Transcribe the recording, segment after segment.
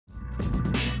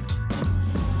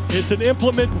It's an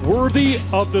implement worthy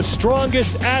of the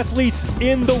strongest athletes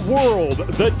in the world.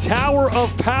 The Tower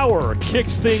of Power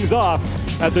kicks things off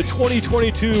at the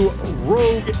 2022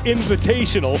 Rogue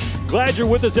Invitational. Glad you're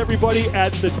with us, everybody,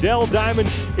 at the Dell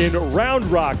Diamond in Round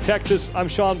Rock, Texas. I'm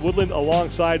Sean Woodland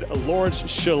alongside Lawrence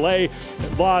Chalet.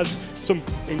 Laz, some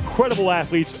incredible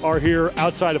athletes are here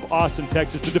outside of Austin,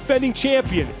 Texas. The defending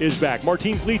champion is back.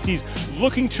 Martins Licis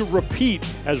looking to repeat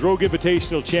as Rogue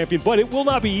Invitational champion, but it will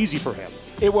not be easy for him.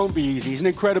 It won't be easy. He's an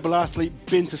incredible athlete,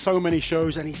 been to so many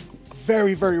shows, and he's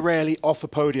very, very rarely off the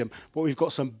podium. But we've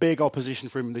got some big opposition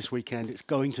for him this weekend. It's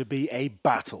going to be a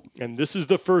battle. And this is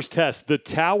the first test. The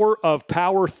Tower of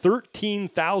Power,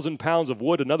 13,000 pounds of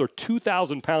wood, another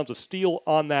 2,000 pounds of steel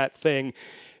on that thing.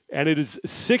 And it is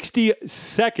 60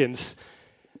 seconds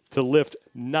to lift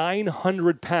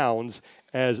 900 pounds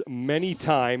as many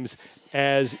times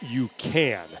as you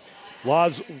can.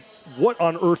 Laz, what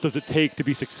on earth does it take to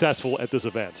be successful at this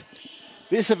event?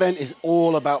 This event is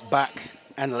all about back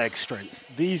and leg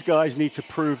strength. These guys need to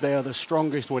prove they are the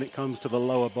strongest when it comes to the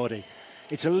lower body.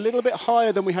 It's a little bit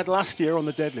higher than we had last year on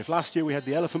the deadlift. Last year we had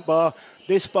the elephant bar.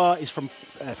 This bar is from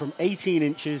 18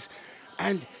 inches.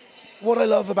 And what I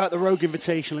love about the Rogue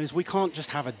Invitational is we can't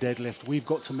just have a deadlift. We've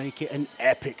got to make it an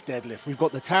epic deadlift. We've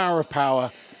got the Tower of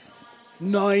Power,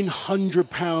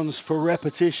 900 pounds for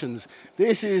repetitions.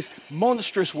 This is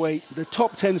monstrous weight. The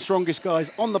top 10 strongest guys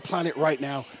on the planet right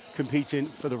now competing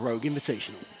for the Rogue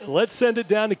Invitational. Let's send it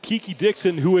down to Kiki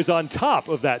Dixon, who is on top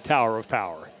of that Tower of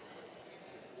Power.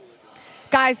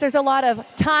 Guys, there's a lot of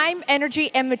time,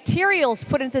 energy, and materials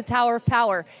put into the Tower of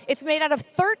Power. It's made out of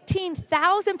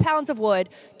 13,000 pounds of wood,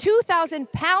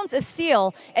 2,000 pounds of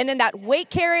steel, and then that weight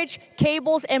carriage,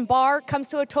 cables, and bar comes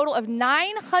to a total of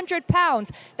 900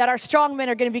 pounds that our strongmen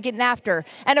are going to be getting after.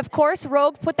 And of course,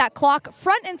 Rogue put that clock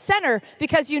front and center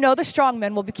because you know the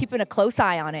strongmen will be keeping a close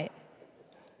eye on it.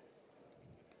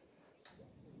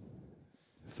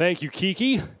 Thank you,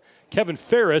 Kiki. Kevin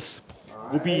Ferris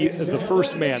will be the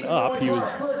first man up. He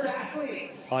was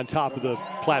on top of the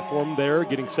platform there,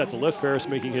 getting set to lift. Ferris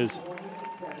making his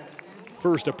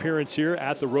first appearance here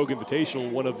at the Rogue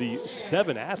Invitational, one of the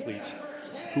 7 athletes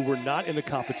who were not in the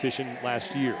competition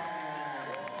last year.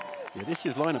 Yeah, this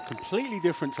year's lineup completely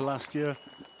different to last year,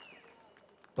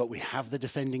 but we have the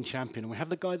defending champion, and we have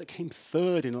the guy that came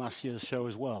 3rd in last year's show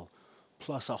as well,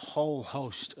 plus a whole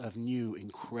host of new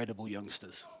incredible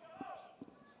youngsters.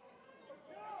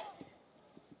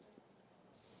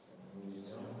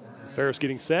 Ferris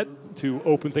getting set to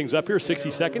open things up here.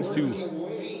 60 seconds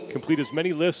to complete as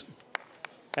many lifts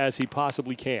as he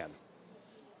possibly can.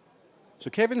 So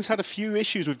Kevin's had a few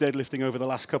issues with deadlifting over the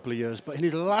last couple of years, but in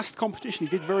his last competition,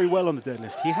 he did very well on the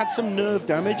deadlift. He had some nerve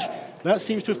damage. That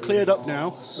seems to have cleared up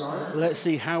now. Let's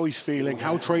see how he's feeling,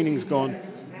 how training's gone,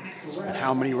 and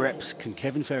how many reps can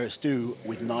Kevin Ferris do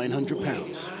with 900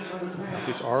 pounds.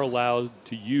 Athletes are allowed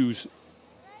to use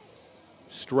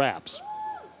straps.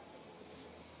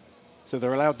 So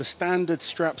they're allowed the standard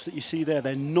straps that you see there.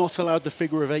 They're not allowed the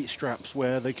figure-of-8 straps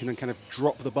where they can kind of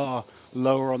drop the bar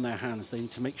lower on their hands. They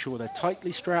need to make sure they're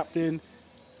tightly strapped in.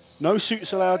 No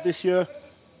suits allowed this year.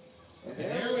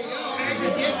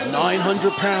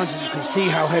 900 pounds, as you can see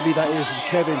how heavy that is with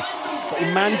Kevin. But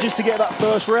he manages to get that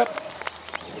first rep.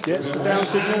 Gets the down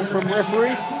signal from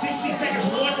referee. 60 seconds,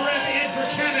 1 rep in for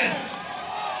Kevin.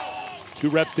 2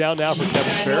 reps down now for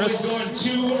Kevin Ferris.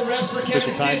 2 reps for Kevin.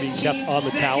 Official time being kept on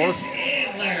the tower.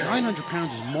 900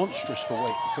 pounds is monstrous for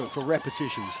weight, for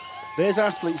repetitions. There's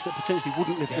athletes that potentially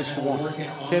wouldn't lift this for 1.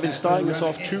 Kevin's starting us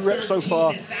off, 2 reps so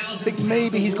far. I think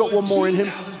maybe he's got 1 more in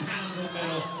him.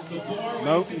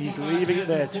 No, he's leaving it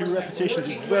there. 2 repetitions.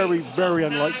 It's very, very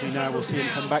unlikely now we'll see him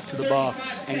come back to the bar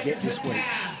and get this weight.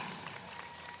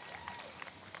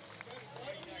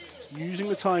 Using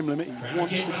the time limit, he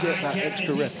wants to get that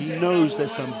extra rep. He knows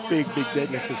there's some big, big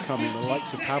deadlifters coming, the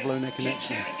likes of Pavlo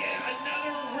Nakonechnyy.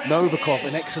 Novikov,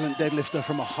 an excellent deadlifter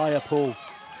from a higher pull.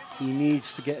 He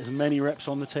needs to get as many reps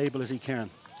on the table as he can.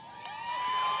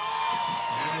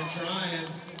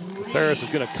 Ferris is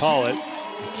going to call it.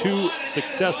 2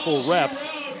 successful reps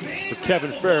for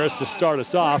Kevin Ferris to start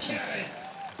us off.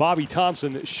 Bobby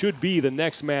Thompson should be the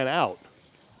next man out.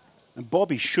 And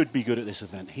Bobby should be good at this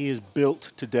event. He is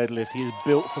built to deadlift. He is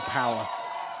built for power.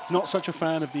 He's not such a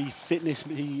fan of the fitness,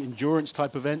 the endurance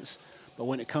type events, but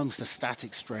when it comes to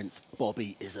static strength,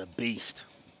 Bobby is a beast.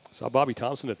 Saw Bobby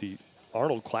Thompson at the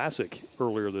Arnold Classic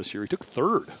earlier this year. He took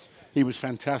 3rd. He was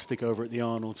fantastic over at the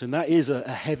Arnolds, and that is a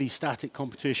heavy static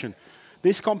competition.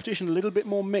 This competition a little bit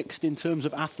more mixed in terms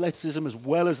of athleticism as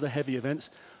well as the heavy events,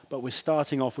 but we're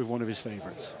starting off with one of his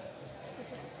favorites.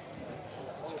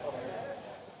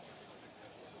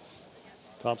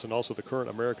 Thompson also the current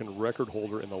American record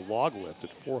holder in the log lift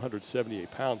at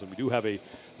 478 pounds. And we do have a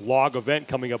log event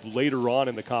coming up later on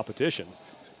in the competition.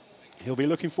 He'll be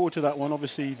looking forward to that one.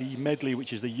 Obviously, the medley,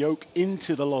 which is the yoke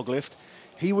into the log lift.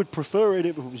 He would prefer it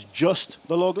if it was just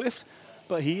the log lift,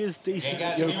 but he is decent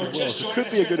at yoke as well, so it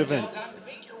could be a good event.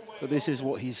 But this is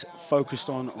what he's focused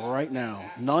on right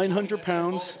now. 900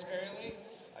 pounds.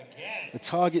 The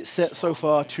target set so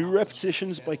far, 2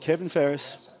 repetitions by Kevin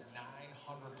Ferris.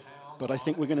 But I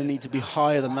think we're going to need to be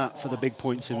higher than that for the big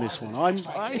points in this one.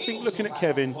 I think looking at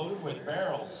Kevin,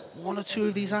 1 or 2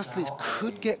 of these athletes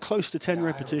could get close to 10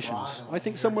 repetitions. I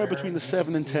think somewhere between the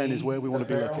 7 and 10 is where we want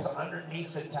to be looking.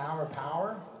 Underneath the tower of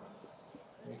power,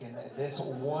 making this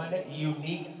one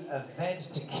unique event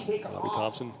to kick Bobby off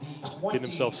Thompson the getting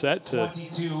himself set to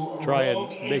try and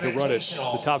make a run at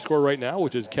the top score right now,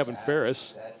 which is Kevin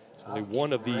Ferris. Only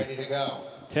one of the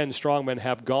 10 strongmen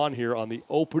have gone here on the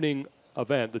opening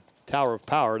event, the Tower of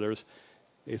Power. There's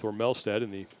Athor Melstead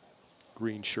in the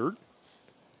green shirt.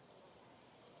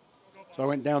 So I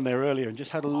went down there earlier and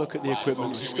just had a look at the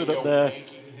equipment. I stood up there,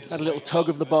 had a little tug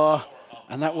of the bar,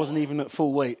 and that wasn't even at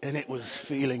full weight, and it was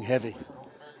feeling heavy.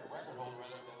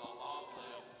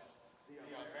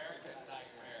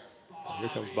 Here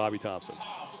comes Bobby Thompson.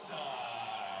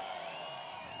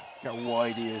 Got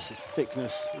wide ears, the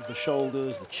thickness of the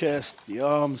shoulders, the chest, the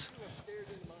arms.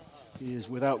 He is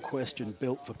without question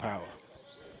built for power.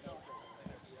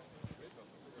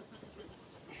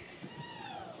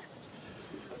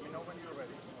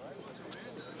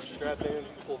 Strap in,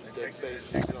 pull the dead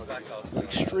space.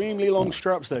 Extremely long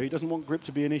straps there. He doesn't want grip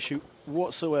to be an issue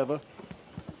whatsoever.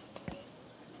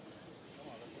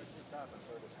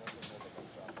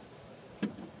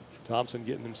 Thompson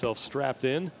getting himself strapped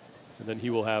in, and then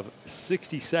he will have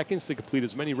 60 seconds to complete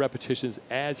as many repetitions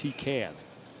as he can.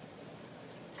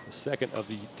 The second of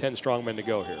the 10 strongmen to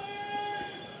go here.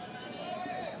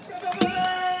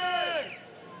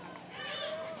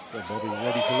 So Bobby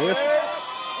ready to lift.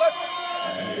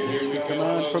 Here's the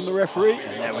command from the referee.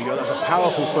 And there we go. That's a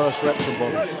powerful first rep from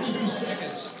Bobby.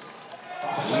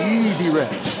 Easy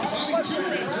rep.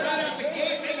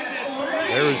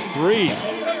 There is 3.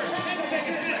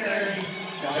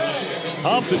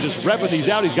 Thompson just repping these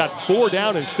out. He's got 4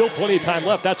 down and still plenty of time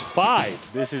left. That's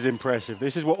 5. This is impressive.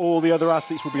 This is what all the other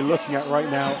athletes will be looking at right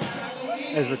now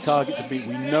as the target to beat.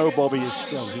 We know Bobby is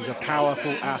strong. He's a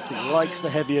powerful athlete, likes the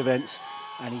heavy events,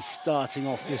 and he's starting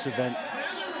off this event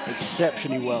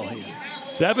exceptionally well here.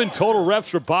 7 total reps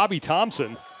for Bobby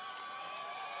Thompson.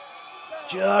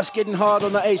 Just getting hard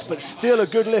on the 8, but still a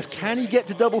good lift. Can he get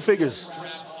to double figures?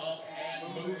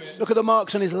 Look at the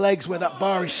marks on his legs where that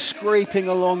bar is scraping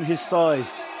along his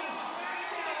thighs.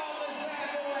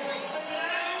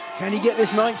 Can he get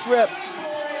this 9th rep?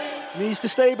 Needs to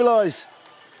stabilize.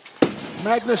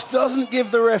 Magnus doesn't give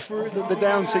the referee the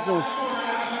down signal.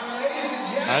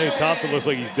 I think Thompson looks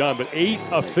like he's done, but 8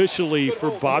 officially for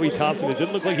Bobby Thompson. It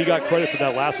didn't look like he got credit for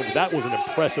that last one, but that was an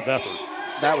impressive effort.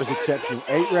 That was exceptional.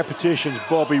 8 repetitions.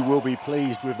 Bobby will be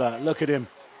pleased with that. Look at him.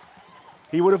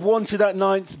 He would have wanted that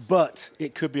 9th, but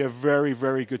it could be a very,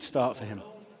 very good start for him.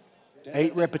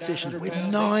 8 repetitions with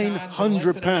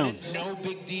 900 pounds. No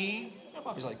big D.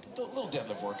 Bobby's like a little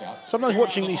deadlift workout. Sometimes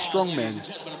watching these strong men,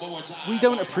 we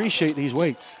don't appreciate these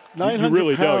weights. 900 you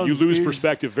really don't. You lose is,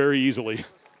 perspective very easily.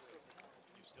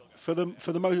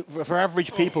 For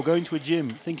average people going to a gym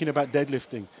thinking about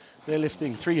deadlifting, they're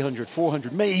lifting 300,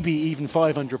 400, maybe even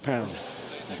 500 pounds.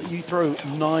 But you throw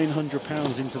 900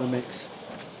 pounds into the mix.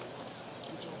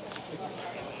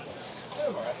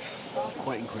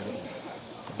 Quite incredible.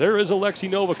 There is Alexei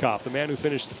Novikov, the man who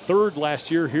finished 3rd last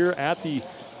year here at the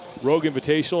Rogue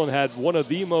Invitational and had one of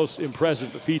the most impressive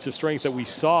feats of strength that we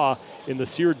saw in the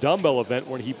Sear dumbbell event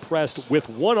when he pressed with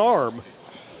one arm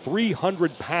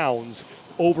 300 pounds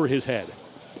over his head.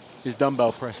 His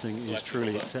dumbbell pressing is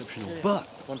truly exceptional, but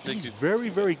he's very,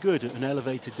 very good at an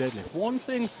elevated deadlift. One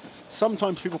thing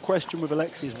sometimes people question with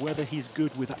Alexei is whether he's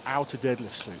good without a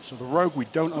deadlift suit. So the Rogue, we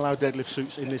don't allow deadlift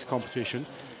suits in this competition.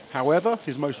 However,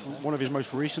 one of his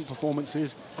most recent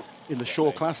performances in the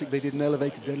Shore Classic, they did an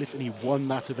elevated deadlift and he won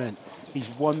that event. He's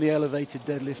won the elevated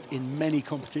deadlift in many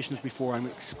competitions before. I'm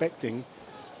expecting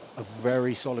a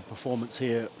very solid performance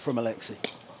here from Alexei.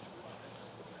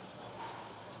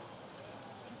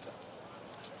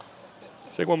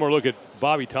 Let's take one more look at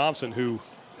Bobby Thompson, who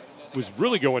was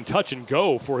really going touch and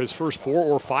go for his first 4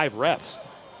 or 5 reps.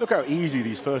 Look how easy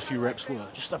these first few reps were.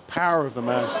 Just the power of the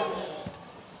man.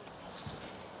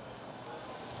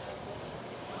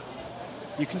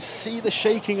 You can see the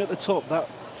shaking at the top,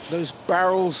 those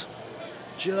barrels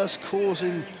just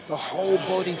causing the whole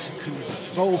body to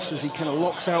convulse as he kind of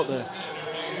locks out there.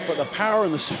 But the power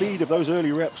and the speed of those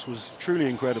early reps was truly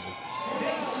incredible.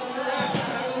 6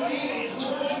 reps, I believe, in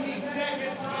 20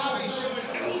 seconds. Bobby showing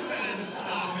no signs of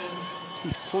stopping. He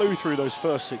flew through those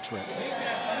first 6 reps.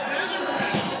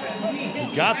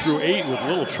 He got through 8 with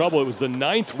little trouble. It was the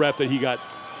 9th rep that he got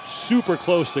super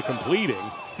close to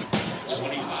completing.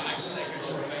 25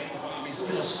 seconds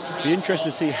remaining. Be interested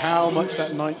to see how much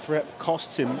that 9th rep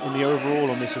costs him in the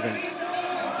overall on this event.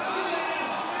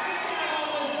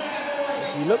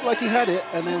 He looked like he had it,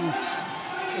 and then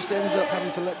just ends up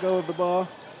having to let go of the bar.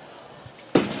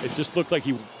 It just looked like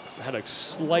he had a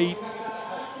slight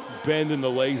bend in the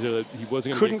legs there that he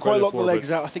wasn't going to Couldn't quite lock the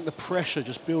legs out. I think the pressure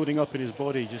just building up in his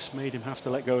body just made him have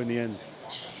to let go in the end.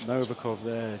 Novikov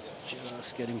there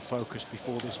just getting focused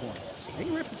before this one. So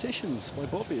 8 repetitions by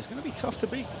Bobby. It's going to be tough to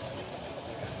beat.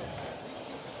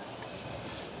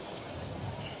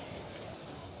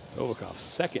 Novikov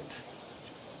second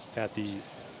at the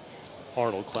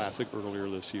Arnold Classic earlier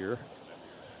this year.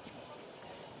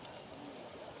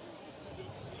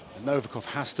 Novikov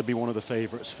has to be one of the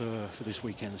favorites for this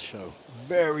weekend's show.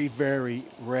 Very, very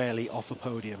rarely off a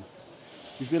podium.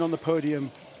 He's been on the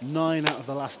podium 9 out of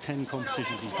the last 10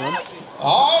 competitions he's done.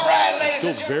 All right, ladies Still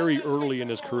and gentlemen. very early in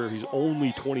his career. He's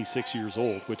only 26 years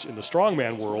old, which in the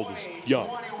strongman world is young.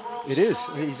 It is.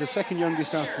 He's the 2nd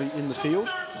youngest athlete in the field.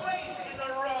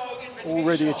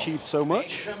 Already achieved so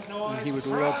much, and he would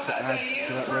love to add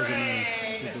to that resume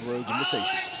with the Rogue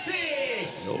Invitational.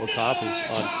 Novikov is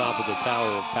on top of the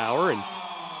Tower of Power, and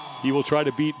he will try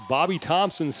to beat Bobby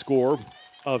Thompson's score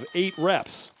of 8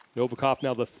 reps. Novikov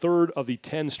now the 3rd of the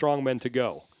 10 strongmen to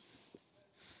go.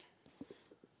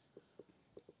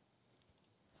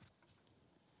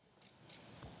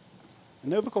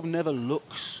 Novikov never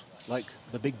looks like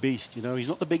the big beast, you know. He's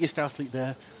not the biggest athlete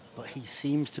there, but he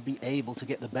seems to be able to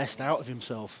get the best out of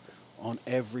himself on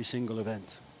every single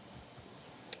event.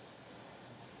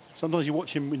 Sometimes you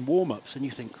watch him in warm-ups and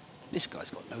you think, this guy's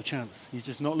got no chance. He's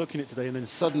just not looking it today, and then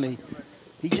suddenly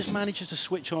he just manages to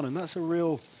switch on, and that's a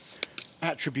real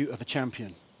attribute of a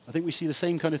champion. I think we see the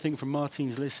same kind of thing from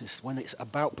Martins Licis. When it's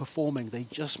about performing, they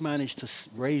just manage to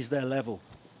raise their level.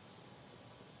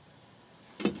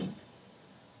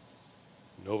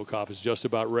 Novikov is just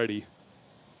about ready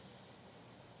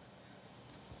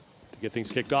to get things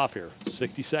kicked off here.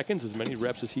 60 seconds, as many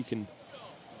reps as he can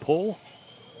pull.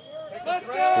 Score to beat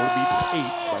is 8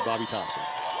 by Bobby Thompson.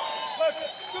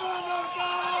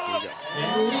 Here we go. And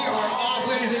we are off,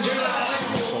 ladies and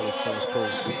gentlemen. Solid first pull.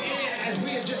 As we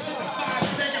have just hit the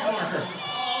 5-second marker.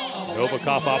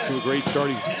 Novikov off to a great start.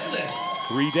 He's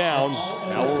 3 down,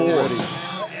 now 4.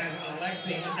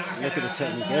 Look at the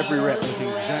technique. Every rep looking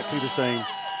exactly the same.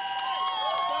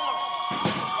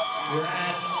 We're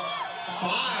at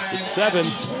 5. It's 7.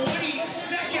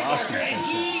 20-second marker, and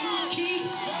he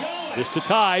keeps going. This to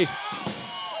tie.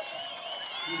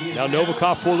 Now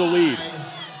Novikov for the lead.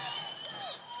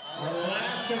 Our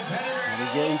last competitor. And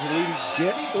he get into the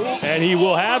lead. And he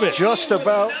will have it. Just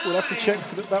about. We'll have to check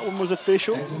that that one was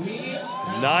official.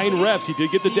 9 reps. He did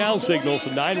get the down signal,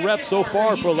 so 9 reps so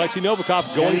far for Alexei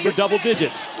Novikov, going for double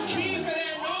digits. Keep that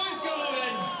noise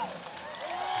going.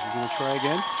 Is he going to try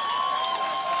again?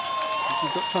 I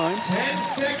think he's got time. 10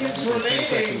 seconds 10 remaining.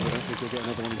 seconds. I don't think he'll get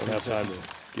another one in Don't 10 have time seconds.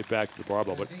 to get back to the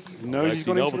barbell, but He knows he's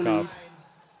Alexei gone into the lead. Novikov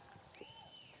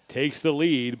takes the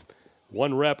lead,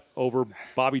 1 rep over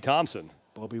Bobby Thompson.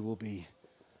 Bobby will be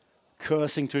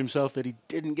cursing to himself that he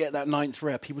didn't get that 9th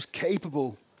rep. He was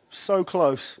capable, so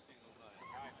close.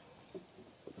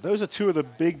 Those are 2 of the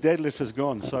big deadlifters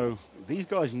gone, so these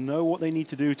guys know what they need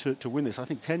to do to win this. I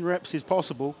think 10 reps is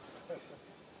possible.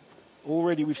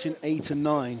 Already we've seen 8 and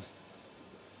 9.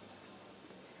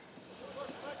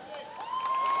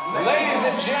 Ladies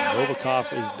and gentlemen.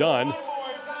 Novikov is done, One more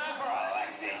time for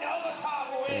Alexei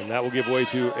Novikov. and that will give way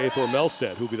to Athor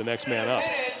Melstead, who will be the next man up.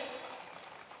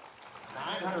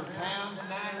 900 pounds,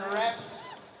 9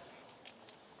 reps.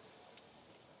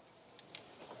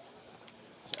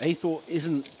 Athor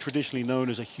isn't traditionally known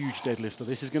as a huge deadlifter.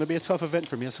 This is going to be a tough event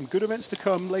for him. He has some good events to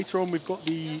come. Later on, we've got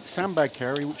the sandbag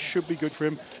carry, which should be good for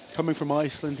him. Coming from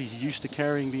Iceland, he's used to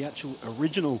carrying the actual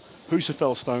original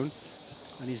Husafell stone,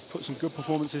 and he's put some good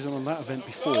performances on that event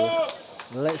before.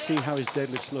 Let's see how his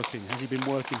deadlift's looking. Has he been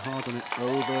working hard on it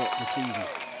over the season?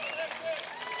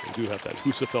 We do have that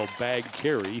Husafell bag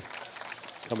carry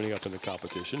coming up in the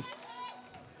competition.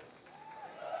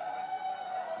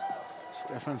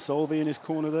 Stefan Solvi in his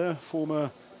corner there, former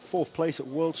 4th place at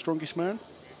World's Strongest Man.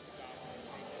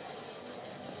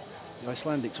 The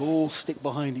Icelandics all stick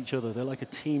behind each other. They're like a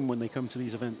team when they come to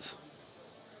these events.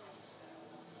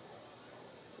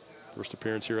 First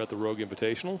appearance here at the Rogue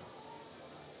Invitational.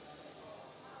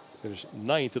 Finished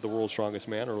 9th at the World's Strongest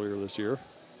Man earlier this year.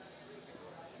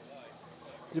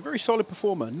 He's a very solid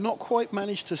performer. Not quite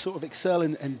managed to sort of excel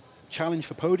and challenge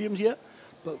for podiums yet,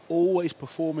 but always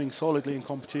performing solidly in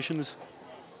competitions.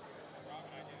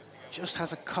 Just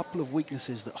has a couple of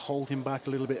weaknesses that hold him back a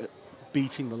little bit at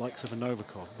beating the likes of a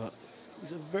Novikov, but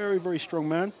he's a very, very strong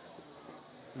man.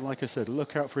 And like I said,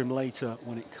 look out for him later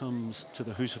when it comes to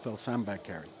the Husafeld sandbag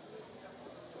carry.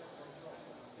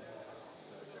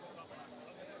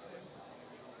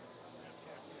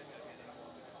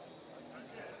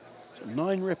 So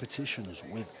 9 repetitions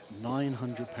with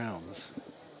 900 pounds.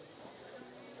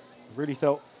 I really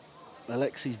felt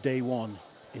Alexei's day one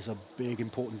is a big,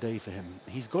 important day for him.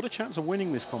 He's got a chance of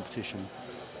winning this competition,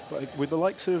 but with the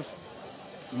likes of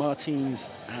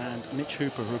Martins and Mitch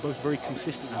Hooper, who are both very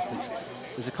consistent athletes,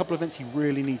 there's a couple of events he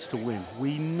really needs to win.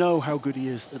 We know how good he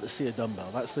is at the SEER dumbbell.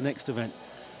 That's the next event.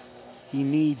 He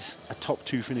needs a top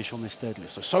 2 finish on this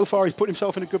deadlift. So far he's put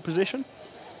himself in a good position,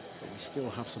 but we still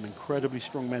have some incredibly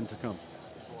strong men to come.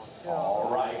 All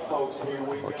right, folks, here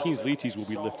we Martins Licis will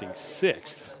be lifting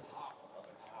 6th.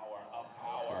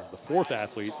 The 4th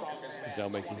athlete is now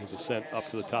making his ascent up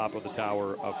to the top of the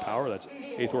Tower of Power. That's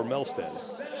Athor Melstead.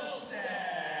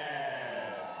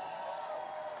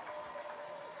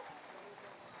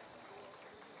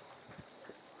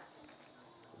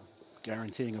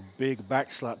 Guaranteeing a big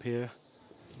back slap here.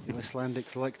 The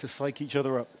Icelandics like to psych each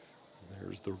other up.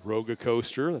 There's the Roga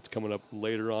coaster that's coming up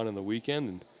later on in the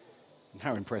weekend. And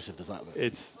how impressive does that look?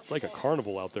 it's like a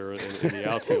carnival out there in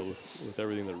the outfield with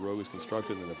everything that Rogue has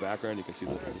constructed. In the background, you can see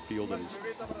the field that is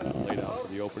laid out for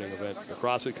the opening event. The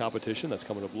CrossFit competition that's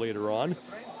coming up later on.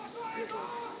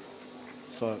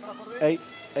 So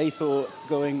Athor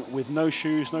going with no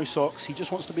shoes, no socks. He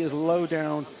just wants to be as low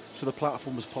down to the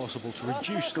platform as possible to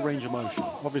reduce the range of motion.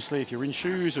 Obviously, if you're in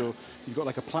shoes or you've got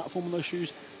like a platform on those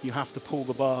shoes, you have to pull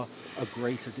the bar a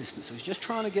greater distance. So he's just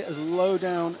trying to get as low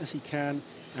down as he can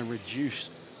and reduce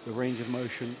the range of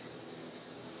motion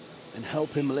and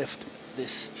help him lift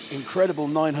this incredible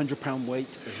 900-pound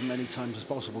weight as many times as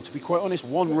possible. To be quite honest,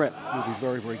 1 rep will be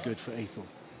very, very good for Athor.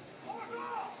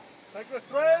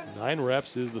 9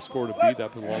 reps is the score to beat.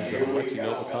 That belongs to Alexei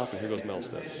Novikov, and here goes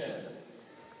Melstead.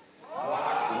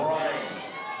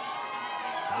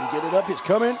 Can we get it up? It's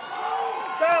coming.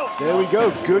 There we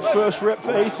go. Good first rep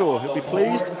for Athor. He'll be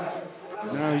pleased.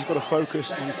 Now he's got to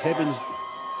focus on Kevin's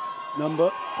number.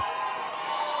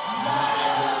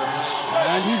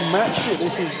 And he's matched it.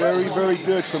 This is very, very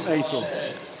good from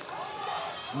Athor.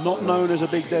 Not known as a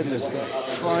big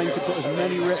deadlifter. Trying to put as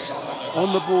many reps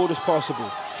on the board as possible.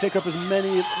 Pick up as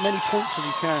many points as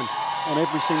he can on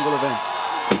every single event.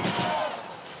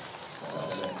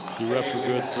 2 reps are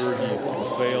good, 3rd he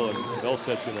will fail, and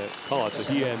Melstead's going to call it.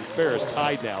 So he and Ferris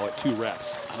tied now at 2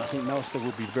 reps. And I think Melstead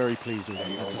will be very pleased with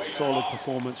him. That's a solid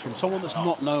performance from someone that's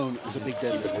not known as a big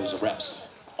deadlifter. Those reps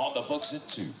on the books at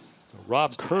 2.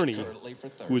 Rob Kearney,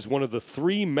 who is one of the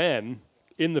 3 men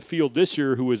in the field this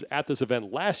year who was at this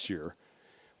event last year,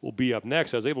 will be up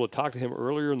next. I was able to talk to him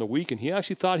earlier in the week, and he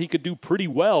actually thought he could do pretty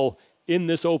well in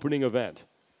this opening event.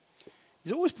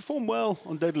 He's always performed well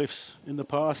on deadlifts in the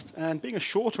past, and being a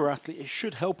shorter athlete, it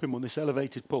should help him on this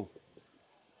elevated pull.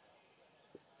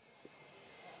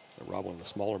 Rob, one of the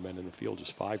smaller men in the field,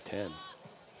 just 5'10",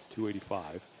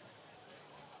 285.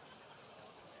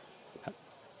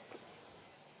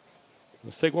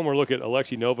 Let's take one more look at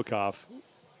Alexei Novikov,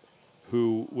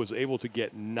 who was able to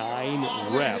get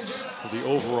 9 reps for the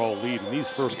overall lead. And these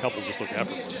first couple just look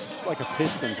effortless. It's like a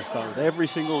piston to start with. Every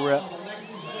single rep,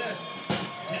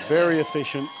 very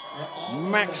efficient,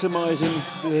 maximizing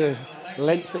the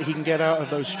length that he can get out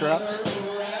of those straps.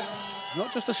 He's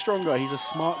not just a strong guy, he's a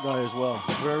smart guy as well.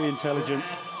 Very intelligent,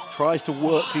 tries to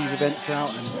work these events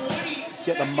out and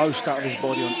get the most out of his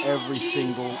body on every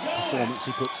single performance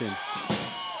he puts in.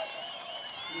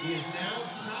 He is now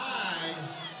tied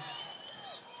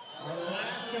for the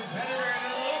last competitor, and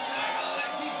it looks like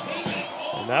Alexei taking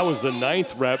over. And that was the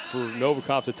 9th rep for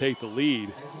Novikov to take the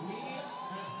lead.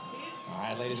 All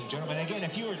right, ladies and gentlemen, again,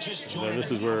 if you were just joining this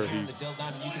us is where on he the Dill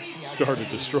Diamond, you can see how started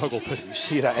to struggle. But You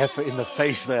see that effort in the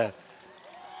face there.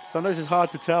 Sometimes it's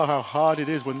hard to tell how hard it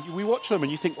is when we watch them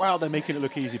and you think, wow, they're making it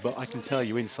look easy, but I can tell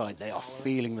you inside they are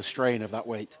feeling the strain of that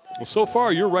weight. well, so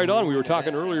far, you're right on. We were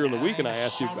talking earlier in the week, and I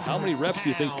asked you, how many reps do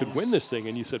you think could win this thing?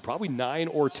 And you said probably 9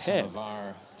 or 10. of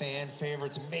our fan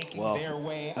favorites making Well, their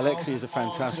way Alexei out is a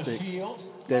onto the fantastic field.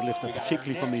 deadlifter,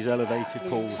 particularly from these elevated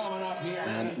pulls. Coming up here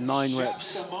And in 9 just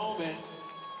reps. a moment.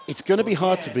 It's going to be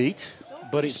hard to beat,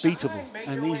 but it's beatable.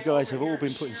 And these guys have all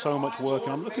been putting so much work,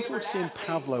 and I'm looking forward to seeing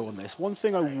Pavlo on this. One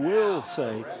thing I will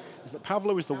say is that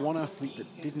Pavlo is the one athlete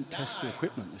that didn't test the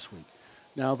equipment this week.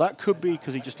 Now, that could be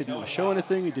because he just didn't want to show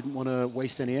anything, he didn't want to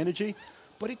waste any energy,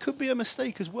 but it could be a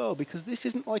mistake as well, because this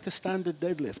isn't like a standard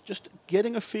deadlift. Just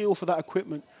getting a feel for that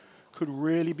equipment could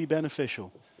really be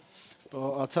beneficial.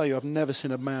 But I'll tell you, I've never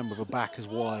seen a man with a back as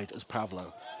wide as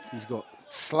Pavlo. He's got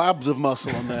slabs of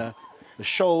muscle on there, the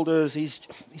shoulders. He's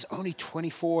only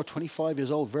 24, 25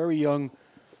 years old, very young,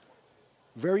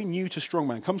 very new to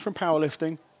strongman. Comes from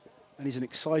powerlifting, and he's an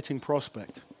exciting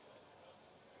prospect.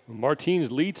 Martins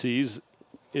Licis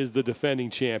is the defending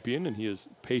champion, and he is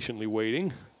patiently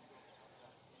waiting.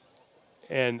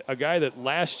 And a guy that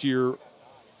last year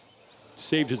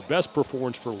saved his best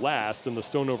performance for last in the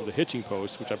stone over the hitching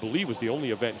post, which I believe was the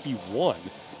only event he won,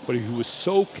 but he was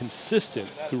so consistent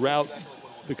throughout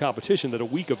the competition that a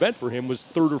weak event for him was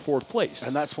 3rd or 4th place.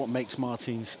 And that's what makes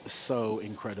Martins so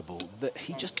incredible, that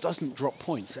he just doesn't drop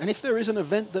points. And if there is an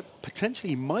event that potentially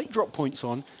he might drop points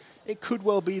on, it could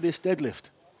well be this deadlift.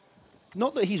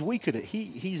 Not that he's weak at it.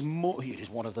 He's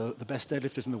one of the best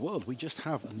deadlifters in the world. We just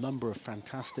have a number of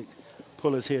fantastic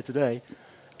pullers here today.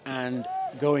 And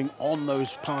going on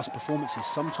those past performances,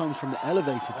 sometimes from the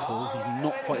elevated pull, he's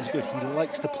not quite as good. He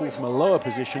likes to pull from a lower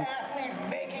position.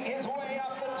 Making his way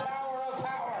up the Tower of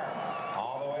Power.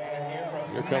 All the way in here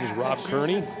from Here comes Rob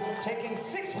Kearney. taking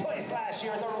 6th place last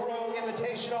year at the Rogue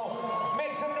Invitational.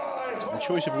 Make some noise. The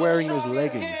choice of wearing those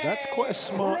leggings, that's quite a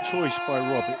smart choice by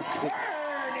Rob.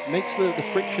 It makes the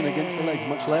friction against the legs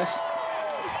much less.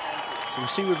 So we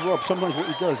see with Rob, sometimes what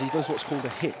he does what's called a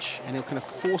hitch, and he'll kind of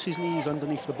force his knees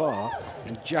underneath the bar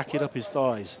and jack it up his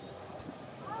thighs.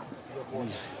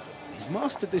 He's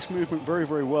mastered this movement very,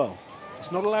 very well.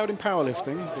 It's not allowed in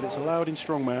powerlifting, but it's allowed in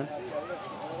strongman.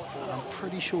 And I'm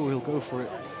pretty sure he'll go for it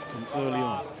from early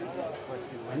on.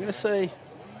 I'm going to say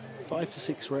 5 to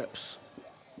 6 reps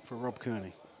for Rob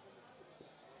Kearney.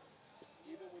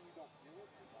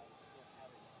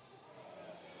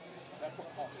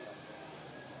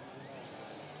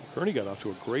 Kearney got off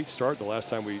to a great start the last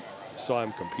time we saw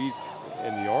him compete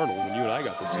in the Arnold when you and I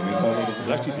got to see him. He was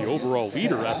actually the overall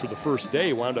leader after the first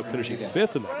day, wound up finishing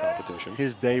 5th in that competition.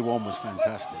 His day one was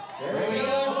fantastic.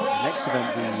 Next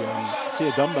event, the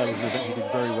Sear Dumbbell is an event he did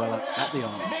very well at the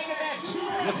Arnold. He's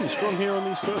looking strong here on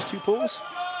these first 2 pulls.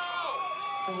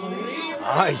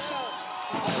 Nice.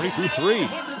 3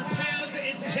 pounds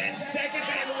in 10 seconds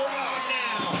and Rob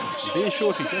now. Being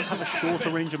short, he does have a shorter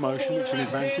range of motion, which is an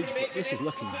advantage, but this is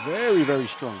looking very, very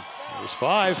strong. There's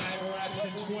 5.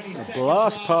 A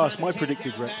blast past my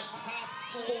predicted reps.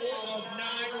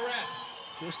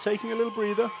 Just taking a little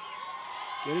breather.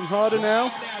 Getting harder now.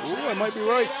 Ooh, I might be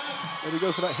right. There we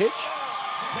go for that hitch.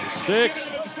 There's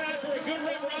 6.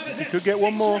 He could get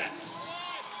one more.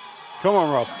 Come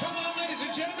on, Rob. Come on, ladies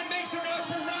and gentlemen, make some noise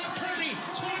for Rob Kearney.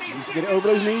 Needs to get it over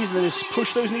those knees and then just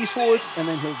push those knees forward, and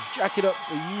then he'll jack it up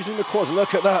by using the quads.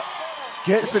 Look at that.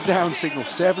 Gets the down signal.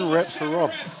 7 reps for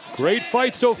Rob. Great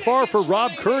fight so far for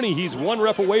Rob Kearney. He's 1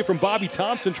 rep away from Bobby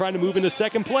Thompson trying to move into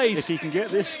 2nd place. If he can get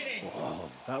this,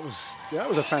 that was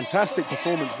a fantastic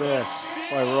performance there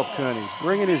by Rob Kearney.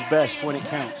 Bringing his best when it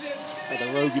counts at the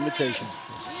Rogue Invitational.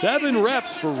 7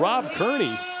 reps for Rob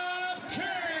Kearney.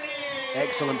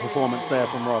 Excellent performance there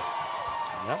from Rob.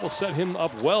 And that will set him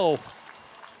up well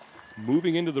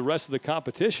moving into the rest of the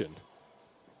competition.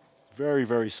 Very,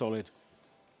 very solid.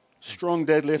 Strong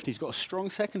deadlift. He's got a strong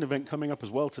 2nd event coming up as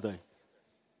well today.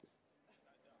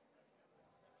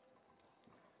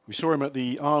 We saw him at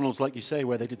the Arnold's, like you say,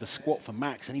 where they did the squat for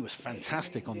max, and he was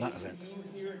fantastic on that event.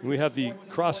 We have the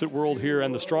CrossFit world here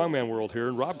and the Strongman world here,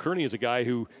 and Rob Kearney is a guy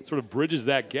who sort of bridges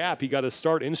that gap. He got his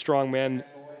start in Strongman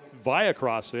via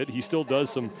CrossFit. He still does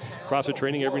some CrossFit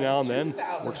training every now and then.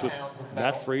 Works with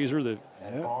Matt Fraser, the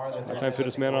lifetime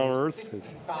fittest man on earth,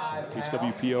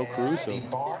 HWPO crew. So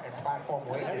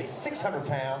 600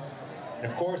 pounds.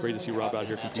 And of course, great to see Rob out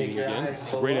here competing again.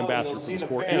 He's a great ambassador for the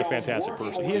sport and a fantastic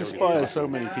person. He inspires so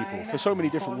many people for so many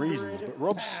different reasons. But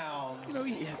Rob's,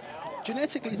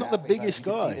 genetically, he's not the biggest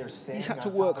guy. He's had to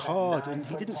work hard, and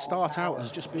he didn't start out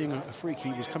as just being a freak.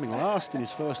 He was coming last in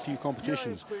his first few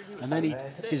competitions, and then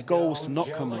his goal was to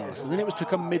not come last, and then it was to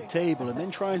come mid-table, and then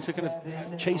trying to kind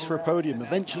of chase for a podium.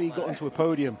 Eventually, he got onto a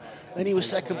podium. Then he was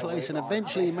 2nd place, and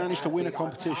eventually he managed to win a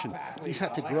competition. He's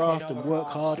had to graft and work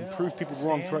hard and prove people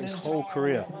wrong throughout his whole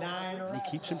career. And he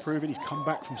keeps improving. He's come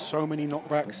back from so many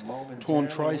knockbacks, torn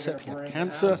tricep, he had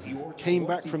cancer, came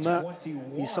back from that.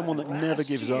 He's someone that never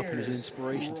gives up and is an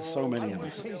inspiration to so many of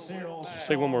us. Let's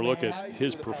take one more look at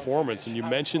his performance. And you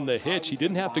mentioned the hitch. He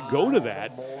didn't have to go to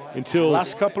that until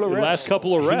last couple of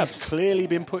reps. He's clearly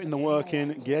been putting the work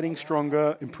in, getting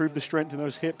stronger, improved the strength in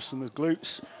those hips and those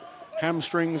glutes,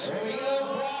 hamstrings.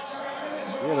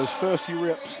 Yeah, those first few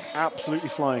reps, absolutely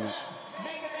flying it.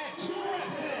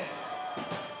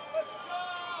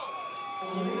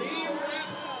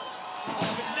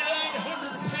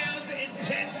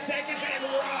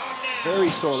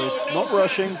 Very solid, not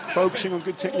rushing, focusing on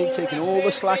good technique, taking all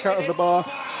the slack out of the bar.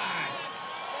 5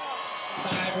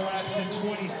 reps in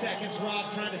 20 seconds.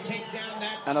 Rob trying to take down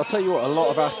that. And I'll tell you what, a lot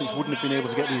of athletes wouldn't have been able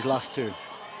to get these last two.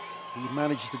 He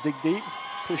manages to dig deep,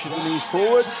 pushes the knees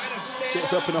forwards,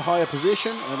 gets up in a higher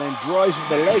position, and then drives with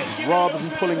the legs rather than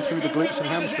pulling through the glutes and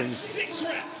hamstrings. 6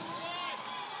 reps.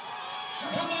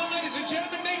 Come on, ladies and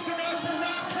gentlemen, make some noise for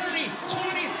Rob Kearney.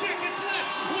 20 seconds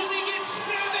left. Will he get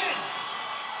 7?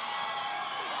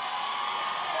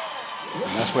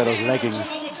 And that's where those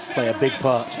leggings play a big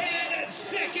part. 10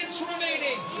 seconds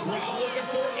remaining. Rob looking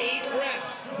for 8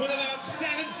 reps with about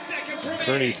 7 seconds remaining.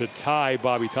 Kearney to tie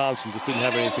Bobby Thompson, just didn't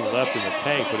have anything left in the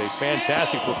tank, but a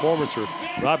fantastic performance for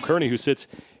Rob Kearney, who sits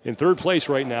in 3rd place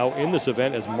right now in this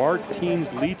event as Martins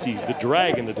Licis, the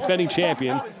Dragon, the defending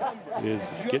champion,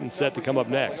 is getting set to come up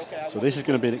next. So this is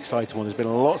going to be an exciting one. There's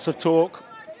been lots of talk,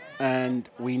 and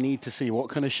we need to see what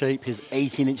kind of shape his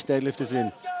 18-inch deadlift is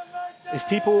in. If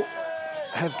people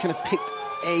have kind of picked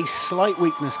a slight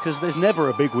weakness, because there's never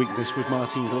a big weakness with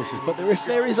Martins Licis, but if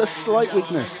there is a slight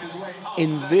weakness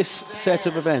in this set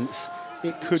of events,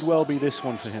 it could well be this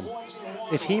one for him.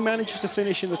 If he manages to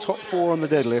finish in the top 4 on the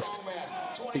deadlift,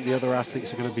 I think the other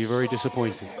athletes are going to be very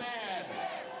disappointed.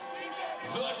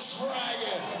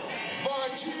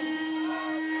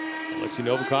 Alexei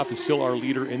Novikov is still our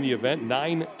leader in the event,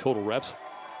 9 total reps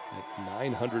at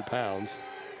 900 pounds.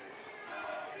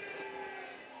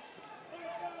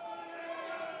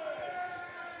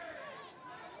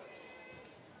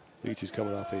 Licis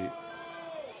coming off a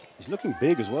He's looking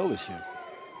big as well this year.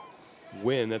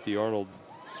 win at the Arnold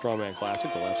Strongman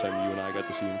Classic, the last time you and I got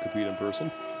to see him compete in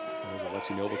person. There's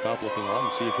Alexei Novikov looking on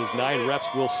to see if his 9 reps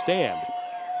will stand.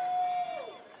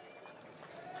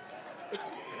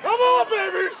 Come on,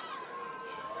 baby!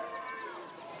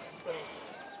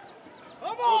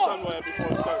 Come on! Go somewhere before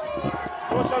it starts.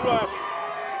 Go somewhere. As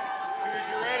soon as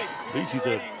you're ready. Licis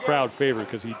a crowd favorite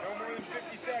because he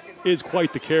is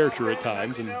quite the character at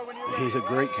times, and He's a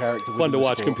great character. fun to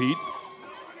watch compete.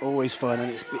 Always fun, and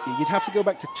you'd have to go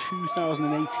back to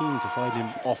 2018 to find him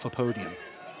off a podium.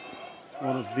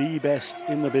 One of the best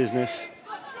in the business.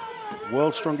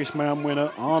 World's Strongest Man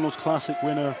winner, Arnold's Classic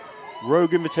winner,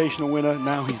 Rogue Invitational winner.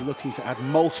 Now he's looking to add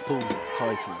multiple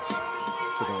titles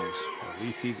to those.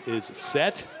 Licis is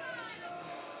set.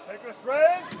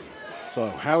 So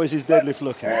how is his deadlift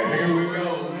looking? Here we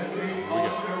go.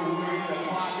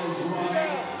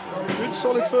 Good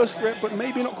solid first rep, but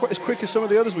maybe not quite as quick as some of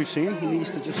the others we've seen. He needs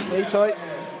to just stay tight,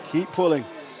 keep pulling.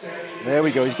 There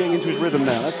we go, he's getting into his rhythm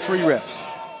now. That's 3 reps.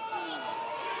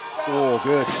 4,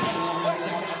 good.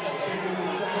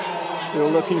 Still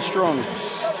looking strong.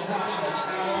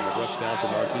 Reps down for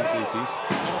Martins Licis.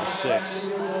 6.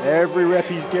 Every rep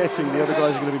he's getting, the other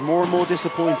guys are going to be more and more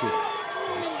disappointed.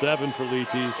 7 for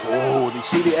Licis. Oh, you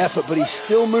see the effort, but he's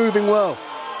still moving well.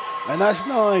 And that's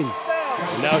 9.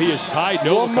 And now he has tied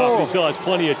One more. Novikov. He still has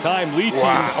plenty of time. Licis.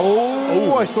 Wow.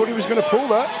 Oh, I thought he was going to pull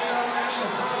that.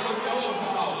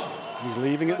 He's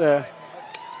leaving it there.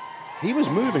 He was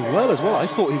moving well as well. I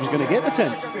thought he was going to get the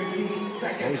 10th.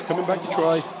 Well, he's coming back to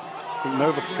try. I think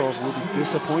Novikov will be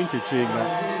disappointed seeing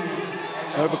that.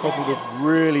 Novikov would have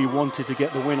really wanted to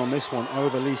get the win on this one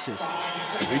over Licis.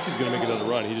 Licis is going to make another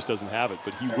run. He just doesn't have it,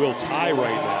 but he will tie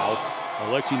right now.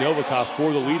 Alexei Novikov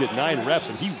for the lead at 9 reps,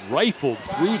 and he rifled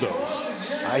through those.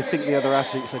 I think the other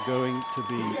athletes are going to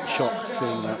be shocked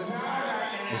seeing that.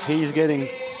 If he's getting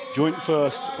joint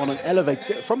first on an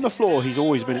elevate, from the floor, he's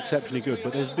always been exceptionally good,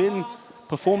 but there's been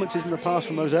performances in the past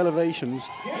from those elevations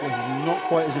where he's not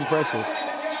quite as impressive.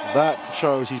 That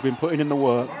shows he's been putting in the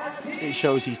work. It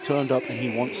shows he's turned up and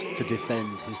he wants to defend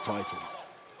his title.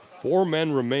 4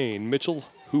 men remain. Mitchell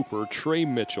Hooper, Trey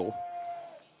Mitchell,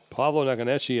 Pavlo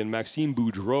Nakonechnyy, and Maxime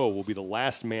Boudreau will be the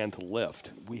last man to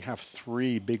lift. We have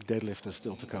 3 big deadlifters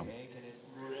still to come. Making it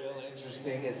real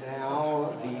interesting is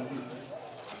now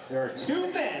there are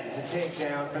 2 men to take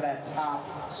down for that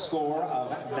top score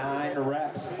of 9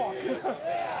 reps.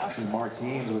 I see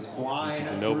Martins was flying.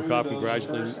 And Novikov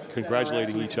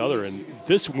congratulating each other, and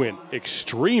this went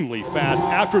extremely fast.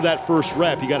 After that first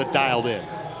rep, he got it dialed in.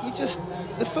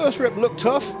 The first rep looked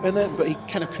tough, but he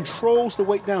kind of controls the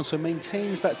weight down, so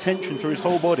maintains that tension through his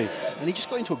whole body, and he just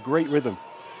got into a great rhythm.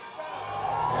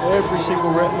 Every single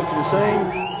rep looking the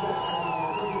same.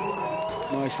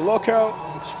 Nice lockout,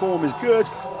 his form is good.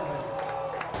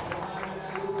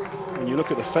 When you look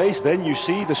at the face, then you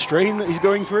see the strain that he's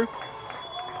going through.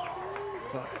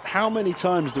 But how many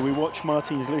times do we watch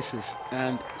Martins Licis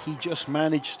and he just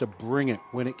managed to bring it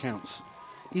when it counts?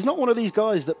 He's not one of these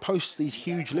guys that posts these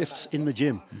huge lifts in the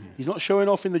gym. He's not showing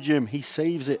off in the gym. He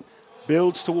saves it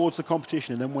builds towards the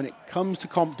competition, and then when it comes to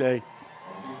comp day,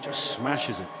 just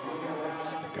smashes it.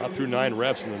 Got through 9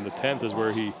 reps, and then the 10th is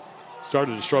where he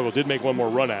started to struggle. Did make one more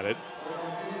run at it.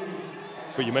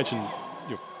 But you mentioned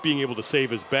being able to save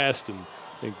his best and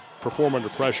perform under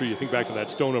pressure. You think back to that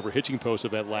stone over hitching post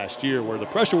event last year where the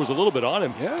pressure was a little bit on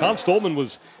him. Yeah. Tom Stoltman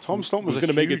was going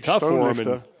to make it tough for him.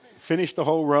 And finished the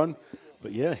whole run.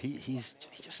 But yeah, he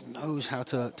just knows how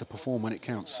to perform when it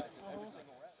counts.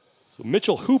 So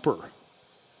Mitchell Hooper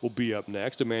will be up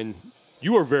next, a man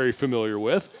you are very familiar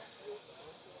with.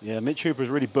 Yeah, Mitch Hooper's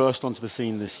really burst onto the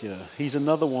scene this year. He's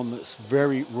another one that's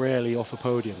very rarely off a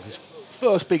podium. His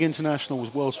first big international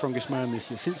was World's Strongest Man this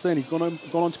year. Since then, he's gone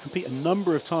on to compete a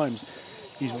number of times.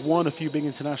 He's won a few big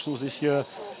internationals this year,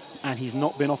 and he's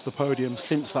not been off the podium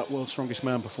since that World's Strongest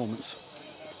Man performance.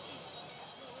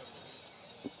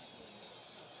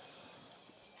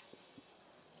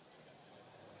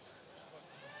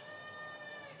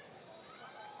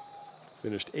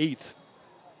 Finished 8th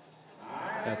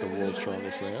at the World's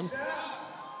Strongest Man.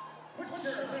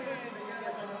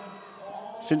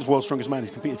 Since World's Strongest Man, he's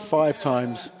competed 5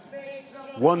 times,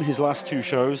 won his last 2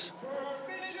 shows.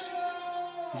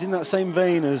 He's in that same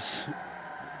vein as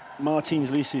Martins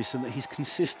Licis in that he's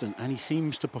consistent and he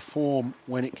seems to perform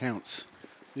when it counts.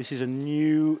 This is a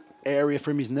new area for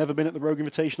him. He's never been at the Rogue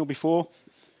Invitational before.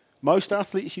 Most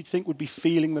athletes you'd think would be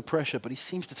feeling the pressure, but he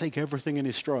seems to take everything in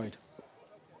his stride.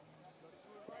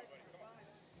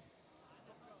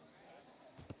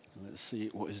 Let's see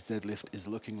what his deadlift is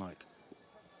looking like.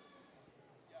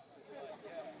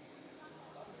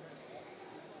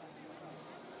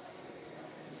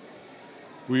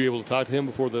 Were you able to talk to him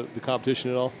before the competition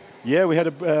at all? Yeah, we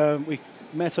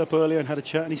met up earlier and had a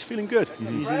chat, and he's feeling good.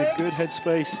 He's in a good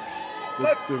headspace.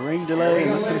 The rain delay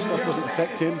and that kind of stuff doesn't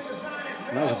affect him.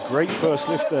 And that was a great first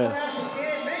lift there.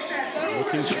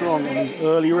 Looking strong on these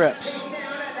early reps.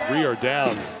 3 are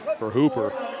down for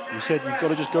Hooper. You said you've got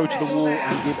to just go to the wall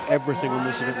and give everything on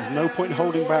this event. There's no point in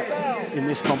holding back in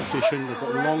this competition. They've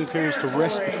got long periods to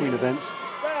rest between events.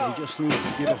 So he just needs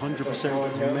to give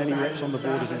 100%, get as many reps on the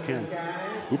board as he can.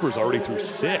 Hooper's already through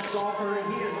 6.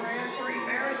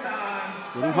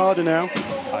 Getting harder now.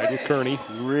 Tied with Kearney.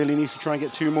 He really needs to try and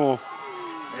get 2 more.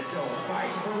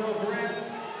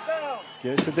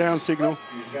 Gets the down signal.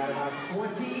 He's got about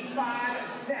 25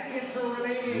 seconds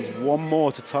remaining. There's 1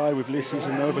 more to tie with Licis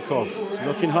and Novikov. It's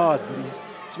looking hard, but he's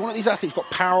one of these athletes got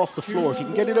power off the floor. If he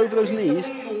can get it over those knees,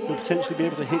 he'll potentially be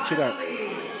able to hitch it out.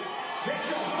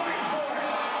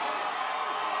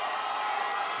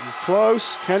 He's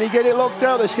close. Can he get it locked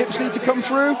out? Those hips need to come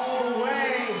through.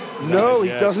 No, he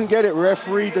doesn't get it.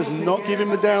 Referee does not give him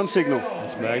the down signal.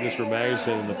 That's Magnus for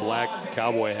Magnuson in the black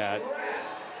cowboy hat.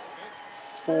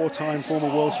 4-time former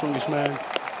World's Strongest Man.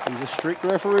 He's a strict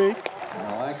referee.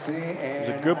 It was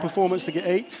a good performance to get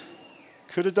 8.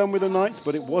 Could have done with a 9th,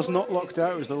 but it was not locked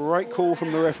out. It was the right call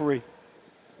from the referee.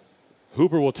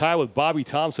 Hooper will tie with Bobby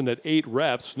Thompson at 8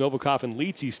 reps. Novikov and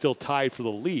Licis still tied for the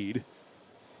lead.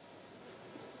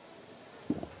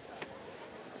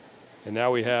 And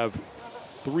now we have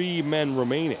 3 men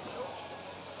remaining.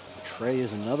 Trey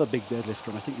is another big deadlifter,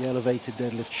 and I think the elevated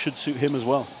deadlift should suit him as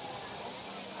well.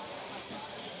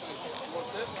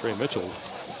 Trey Mitchell.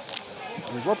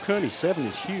 And Rob Kearney's 7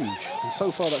 is huge, and so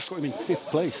far that's got him in 5th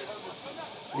place.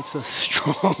 It's a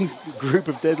strong group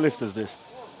of deadlifters, this.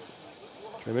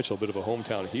 Trey Mitchell, a bit of a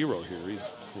hometown hero here. He's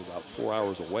about 4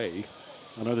 hours away.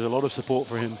 I know there's a lot of support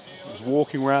for him. I was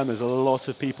walking around, there's a lot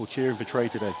of people cheering for Trey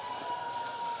today.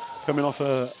 Coming off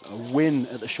a win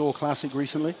at the Shore Classic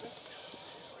recently.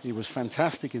 He was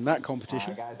fantastic in that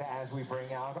competition. All right, guys, as we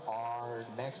bring out our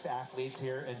next athletes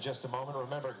here in just a moment,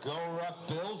 remember, Go Ruck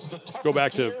builds the toughest. Go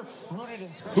back to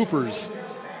Hooper's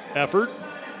effort.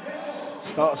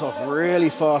 Starts off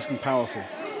really fast and powerful.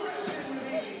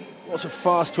 Lots of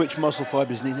fast twitch muscle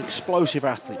fibers and an explosive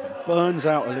athlete, but burns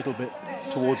out a little bit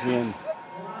towards the end.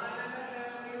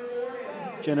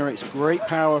 Generates great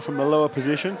power from the lower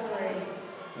position.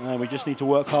 And we just need to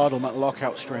work hard on that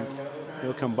lockout strength.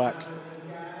 He'll come back.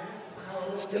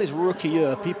 Still his rookie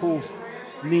year. People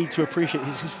need to appreciate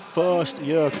his first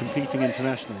year competing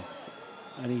internationally.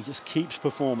 And he just keeps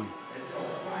performing.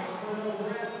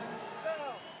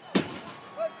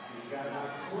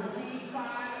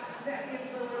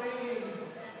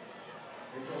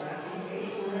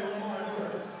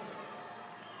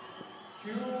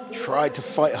 Tried to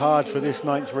fight hard for this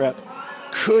 9th rep.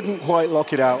 Couldn't quite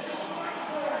lock it out.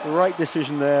 The right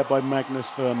decision there by Magnus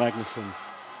for Magnusson.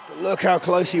 But look how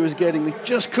close he was getting. They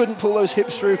just couldn't pull those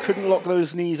hips through, couldn't lock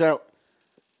those knees out.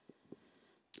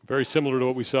 Very similar to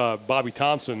what we saw Bobby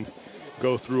Thompson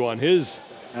go through on his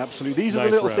Absolutely. These are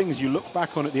the little things you look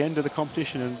back on at the end of the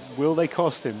competition, and will they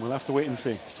cost him? We'll have to wait and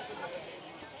see.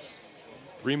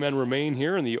 3 men remain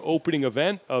here in the opening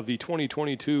event of the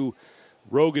 2022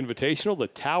 Rogue Invitational, the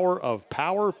Tower of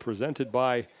Power, presented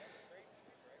by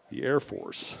the Air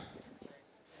Force.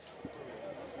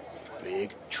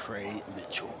 Big Trey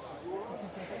Mitchell.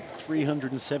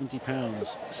 370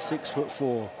 pounds,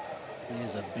 6'4". He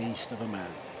is a beast of a man.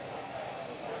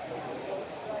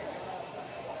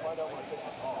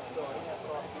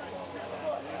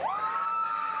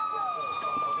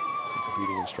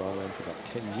 Competing in Strongman for about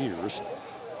 10 years.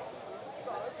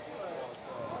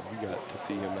 We got to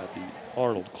see him at the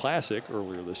Arnold Classic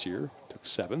earlier this year. Took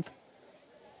 7th.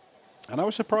 And I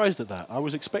was surprised at that. I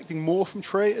was expecting more from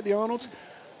Trey at the Arnold's.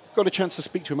 Got a chance to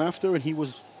speak to him after, and he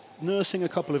was nursing a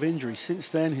couple of injuries. Since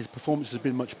then, his performance has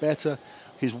been much better.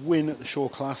 His win at the Shore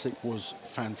Classic was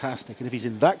fantastic. And if he's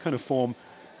in that kind of form,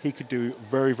 he could do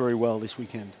very, very well this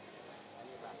weekend.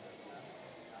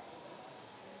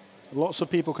 Lots of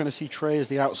people kind of see Trey as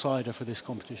the outsider for this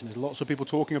competition. There's lots of people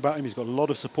talking about him. He's got a lot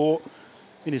of support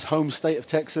in his home state of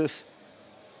Texas.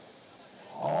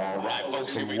 All right,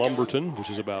 folks, From Lumberton, which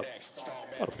is about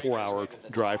a 4-hour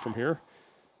drive from here.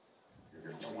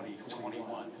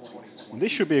 And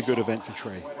this should be a good event for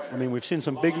Trey. I mean, we've seen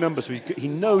some big numbers. So he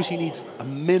knows he needs a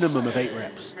minimum of 8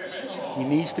 reps. He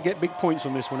needs to get big points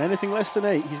on this one. Anything less than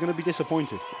 8, he's going to be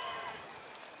disappointed.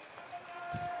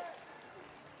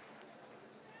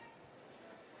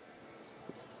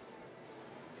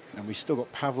 And we've still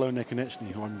got Pavlo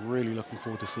Nakonechnyy, who I'm really looking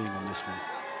forward to seeing on this one.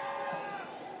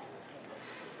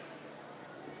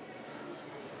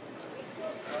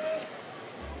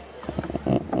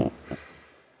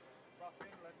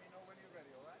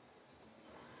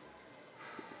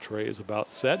 Trey is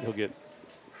about set. He'll get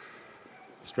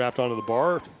strapped onto the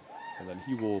bar, and then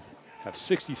he will have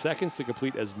 60 seconds to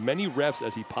complete as many reps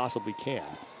as he possibly can.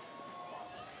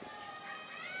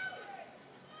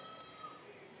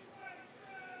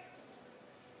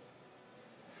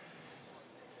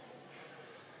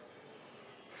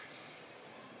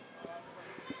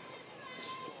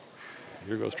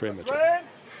 Here goes Trey Mitchell.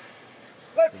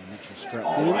 Mitchell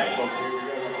strapped in.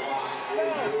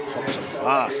 Pops up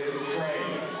fast.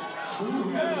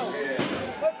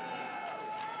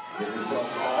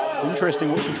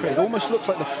 Interesting watching Trey. It almost looks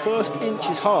like the first inch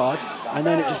is hard, and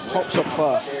then it just pops up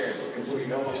fast.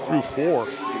 He's through 4.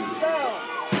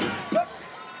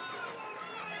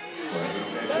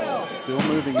 Still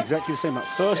moving exactly the same. That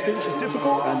first inch is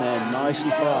difficult, and then nice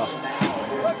and fast.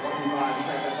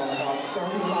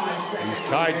 He's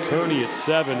tied Kearney at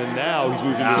 7, and now he's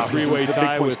moving to a 3-way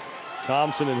tie with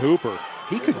Thompson and Hooper.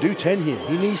 He could do 10 here.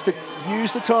 He needs to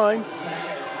use the time.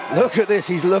 Look at this.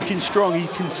 He's looking strong. He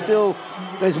can still,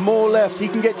 there's more left. He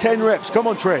can get 10 reps. Come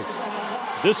on, Trey.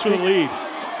 This for the lead.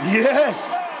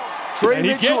 Yes. Trey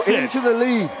Mitchell into the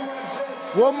lead.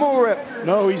 One more rep.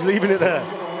 No, he's leaving it there.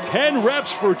 10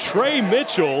 reps for Trey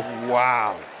Mitchell.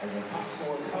 Wow.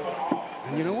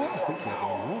 And you know what? I think he had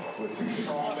one more.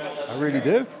 I really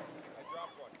do.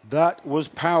 That was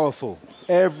powerful.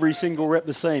 Every single rep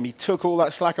the same. He took all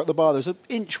that slack up the bar. There's an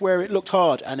inch where it looked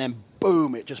hard, and then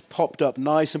boom, it just popped up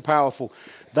nice and powerful.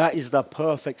 That is the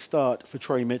perfect start for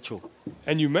Trey Mitchell.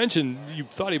 And you mentioned you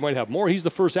thought he might have more. He's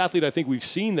the first athlete I think we've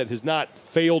seen that has not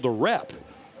failed a rep.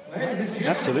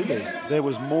 Absolutely. There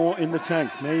was more in the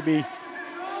tank. Maybe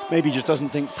he just doesn't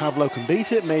think Pavlo can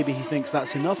beat it. Maybe he thinks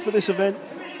that's enough for this event.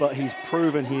 But he's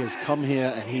proven he has come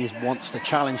here and he wants to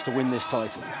challenge to win this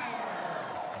title.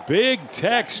 Big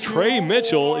Tex Trey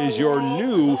Mitchell is your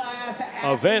new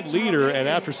event leader, and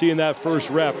after seeing that first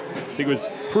rep, I think it was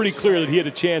pretty clear that he had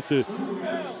a chance to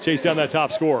chase down that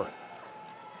top score.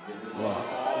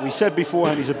 Well, we said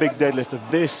beforehand he's a big deadlifter.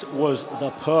 This was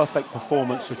the perfect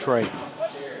performance for Trey.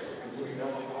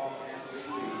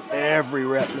 Every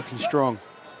rep looking strong.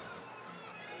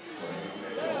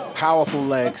 Powerful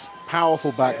legs,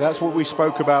 powerful back. That's what we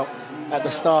spoke about at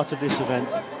the start of this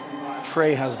event.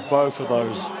 Trey has both of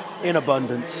those in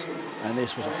abundance, and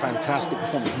this was a fantastic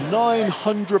performance.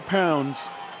 900 pounds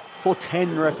for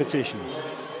 10 repetitions.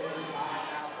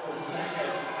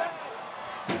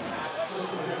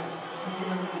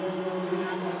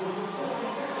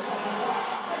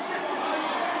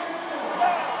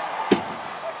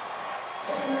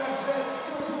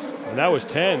 And that was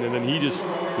 10, and then he just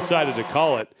decided to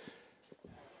call it.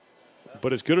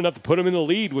 But it's good enough to put him in the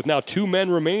lead with now 2 men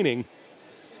remaining.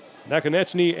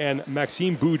 Nakonechnyy and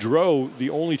Maxime Boudreau, the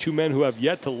only 2 men who have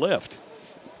yet to lift.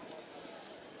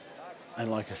 And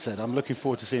like I said, I'm looking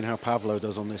forward to seeing how Pavlo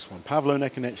does on this one. Pavlo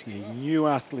Nakonechnyy, new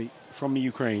athlete from the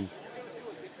Ukraine,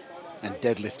 and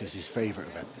deadlift is his favorite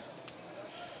event.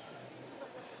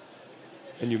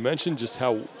 And you mentioned just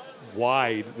how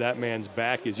wide that man's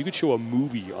back is. You could show a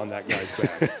movie on that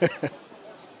guy's back.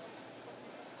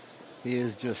 He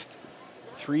is just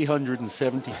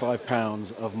 375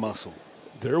 pounds of muscle.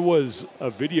 There was a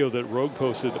video that Rogue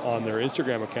posted on their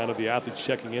Instagram account of the athletes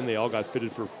checking in. They all got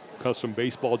fitted for custom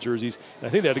baseball jerseys. And I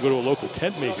think they had to go to a local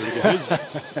tent maker to get his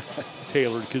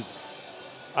tailored, because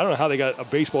I don't know how they got a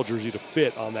baseball jersey to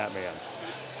fit on that man.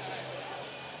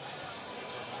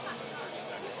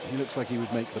 He looks like he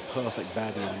would make the perfect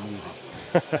baddie in a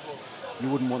movie. You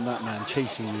wouldn't want that man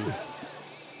chasing you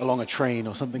along a train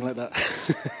or something like that.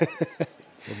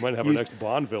 We might have our next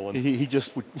Bond villain. He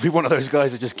just would be one of those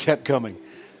guys that just kept coming.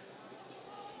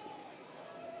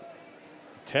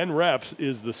 10 reps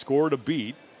is the score to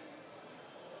beat.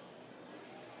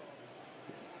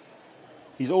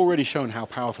 He's already shown how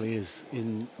powerful he is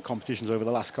in competitions over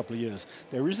the last couple of years.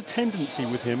 There is a tendency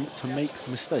with him to make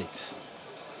mistakes.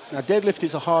 Now, deadlift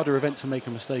is a harder event to make a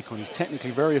mistake on. He's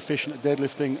technically very efficient at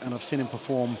deadlifting, and I've seen him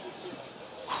perform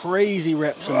crazy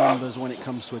reps and numbers when it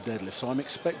comes to a deadlift. So I'm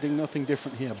expecting nothing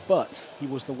different here. But he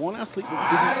was the one athlete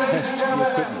that didn't test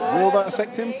the equipment. Will that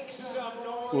affect him?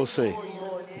 We'll see.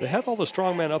 They had all the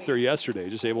strongman up there yesterday,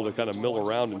 just able to kind of mill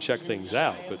around and check things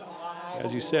out. But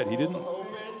as you said, he didn't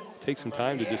take some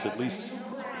time to just at least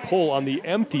pull on the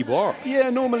empty bar. Yeah,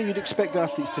 normally you'd expect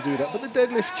athletes to do that. But the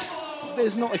deadlift,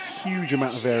 there's not a huge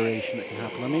amount of variation that can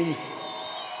happen. I mean,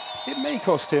 it may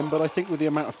cost him, but I think with the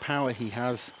amount of power he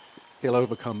has, he'll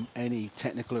overcome any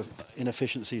technical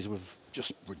inefficiencies with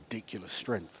just ridiculous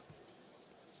strength.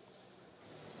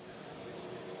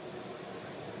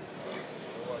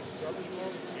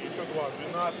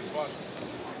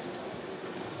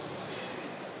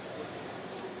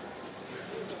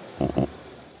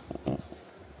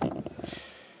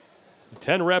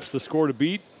 Ten reps, the score to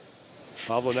beat.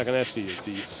 Pavlo Nakonechnyy is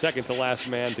the second to last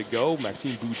man to go.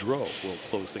 Maxime Boudreau will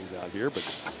close things out here, but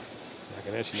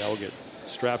Nakonechnyy now will get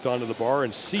strapped onto the bar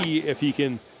and see if he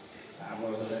can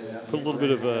put a little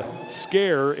bit of a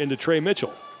scare into Trey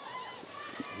Mitchell.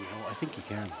 You know, I think he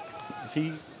can.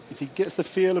 If he gets the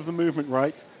feel of the movement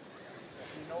right,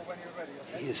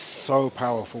 he is so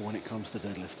powerful when it comes to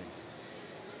deadlifting.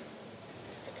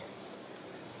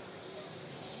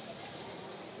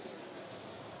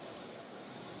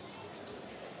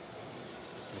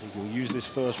 I think he'll use this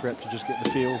first rep to just get the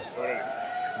feel of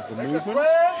the movement,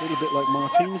 a little bit like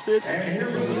Martins did, and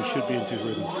then he should be into his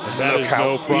rhythm. That Look is how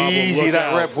no problem. easy Look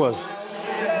that out. rep was.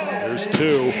 There's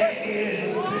two.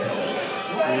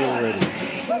 Real ready.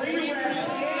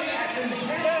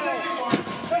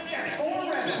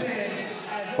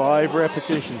 Five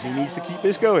repetitions. He needs to keep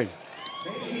this going.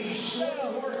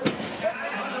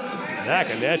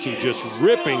 Nakonechnyy just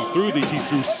ripping through these. He's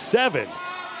through 7.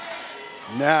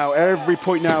 Now, every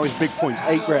point now is big points.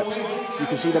 8 reps. You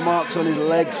can see the marks on his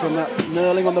legs from that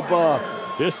knurling on the bar.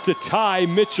 This to tie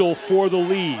Mitchell for the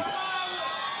lead.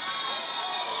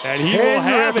 And he 10 will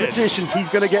have repetitions. He's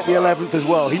going to get the 11th as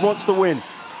well. He wants to win.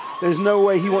 There's no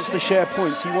way he wants to share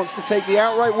points. He wants to take the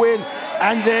outright win.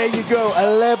 And there you go,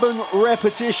 11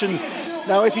 repetitions.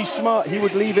 Now, if he's smart, he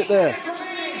would leave it there.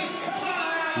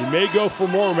 He may go for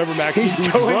more. Remember, Maxime He's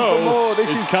going for more.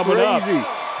 This is coming crazy.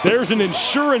 up. There's an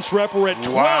insurance rep. We're at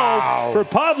 12 for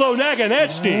Pavlo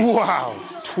Nakonechnyy. Wow,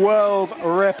 12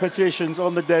 repetitions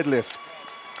on the deadlift.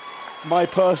 My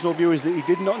personal view is that he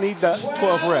did not need that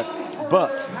 12 rep,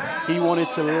 but he wanted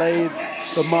to lay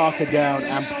the marker down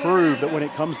and prove that when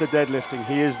it comes to deadlifting,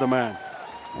 he is the man.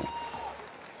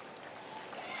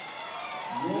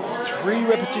 That's 3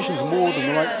 repetitions more than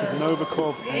the likes of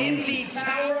Novikov and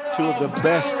Licis, 2 of the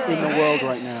best in the world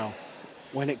right now.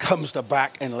 When it comes to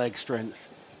back and leg strength,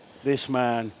 this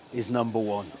man is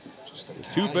 #1. The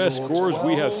 2 best scores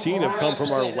we have seen have come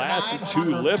from our last 2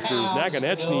 lifters.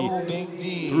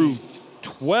 Nakonechnyy threw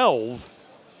 12,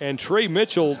 and Trey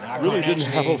Mitchell really didn't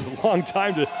have a long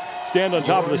time to stand on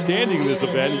top of the standing in this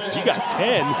event. He got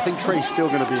 10. I think Trey's still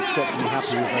going to be exceptionally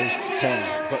happy with those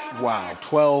 10, but wow,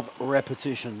 12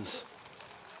 repetitions.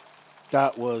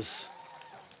 That was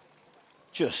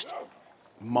just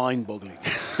mind-boggling.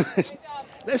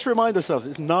 Let's remind ourselves,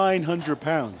 it's 900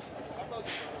 pounds.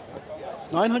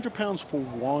 900 pounds for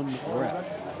 1 rep.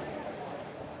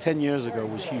 10 years ago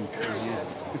was huge.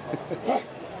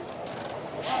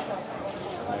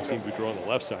 Maxime Boudreau on the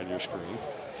left side of your screen.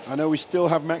 I know we still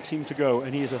have Maxime to go,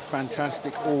 and he is a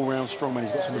fantastic all-round strongman.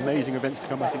 He's got some amazing events to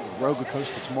come. I think the Rogue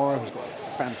Invitational tomorrow. He's got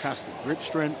fantastic grip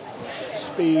strength,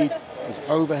 speed, his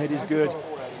overhead is good.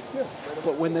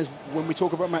 But when we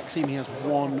talk about Maxime, he has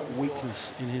one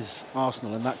weakness in his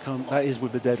arsenal, and that is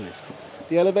with the deadlift.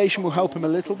 The elevation will help him a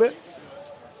little bit,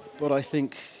 but I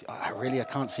think I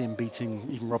can't see him beating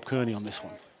even Rob Kearney on this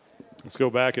one. Let's go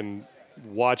back and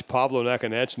watch Pavlo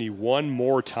Nakonechnyy one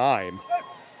more time.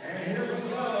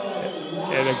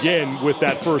 And again, with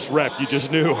that first rep, you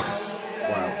just knew.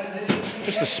 Wow.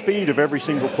 Just the speed of every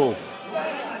single pull.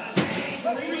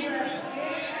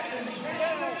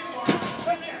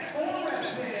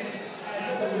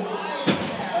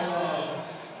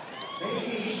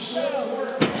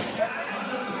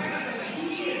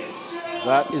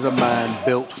 That is a man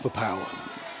built for power.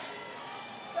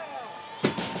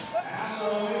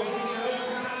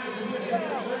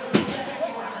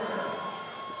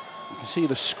 You can see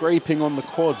the scraping on the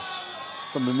quads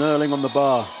from the knurling on the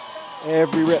bar.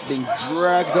 Every rep being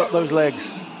dragged up those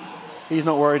legs. He's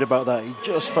not worried about that. He's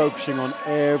just focusing on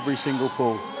every single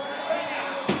pull.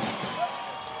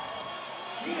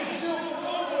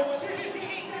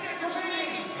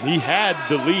 He had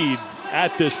the lead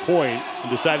at this point and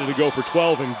decided to go for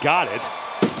 12 and got it.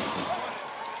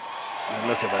 And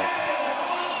look at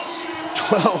that.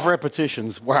 12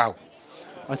 repetitions. Wow.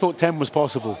 I thought 10 was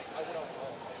possible.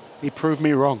 He proved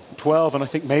me wrong. 12, and I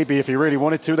think maybe if he really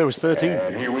wanted to, there was 13.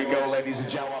 And here we go, ladies and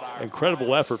gentlemen.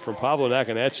 Incredible effort from Pavlo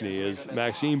Nakonechnyy as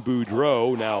Maxime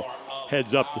Boudreau now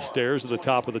heads up the stairs to the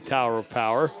top of the Tower of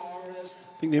Power.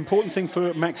 I think the important thing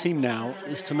for Maxime now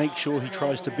is to make sure he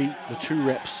tries to beat the 2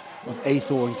 reps of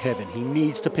Athor and Kevin. He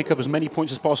needs to pick up as many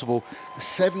points as possible. The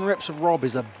 7 reps of Rob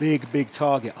is a big, big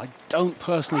target. I don't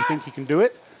personally think he can do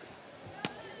it.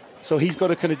 So he's got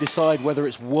to kind of decide whether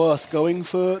it's worth going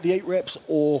for the 8 reps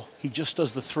or he just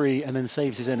does the 3 and then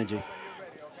saves his energy.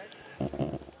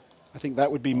 I think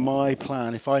that would be my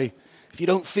plan. If you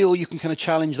don't feel you can kind of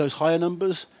challenge those higher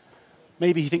numbers,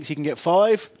 maybe he thinks he can get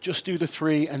 5, just do the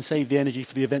 3 and save the energy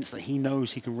for the events that he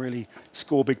knows he can really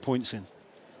score big points in.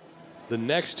 The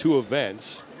next 2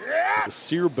 events, the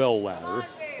Sear Bell Ladder,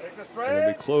 and then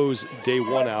we close day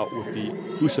 1 out with the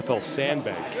Husafel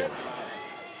Sandbag Kick.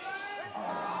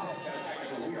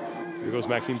 Here goes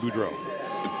Maxime Boudreau.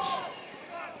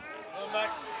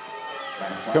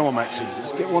 Come on, Maxime,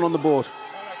 let's get one on the board.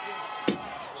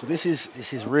 So this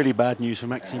is really bad news for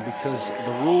Maxime because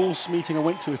the rules meeting I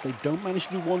went to, if they don't manage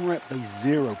to do 1 rep, they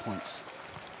 0 points.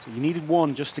 So you needed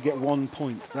 1 just to get 1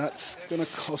 point. That's going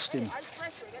to cost him.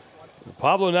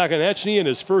 Pavlo Nakonechnyy in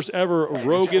his first ever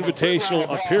Rogue Invitational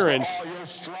appearance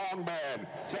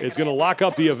is going to lock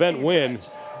up the event win.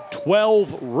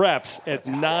 12 reps at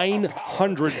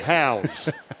 900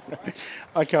 pounds.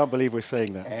 I can't believe we're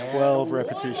saying that. 12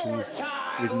 repetitions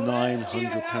with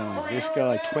 900 pounds. This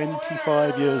guy,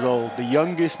 25 years old, the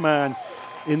youngest man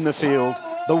in the field,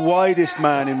 the widest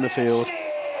man in the field.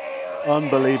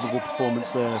 Unbelievable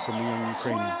performance there from the young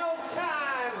Ukrainian.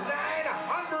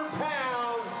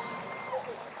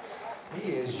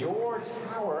 He is your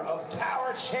Tower of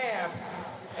Power champ.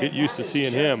 Get used to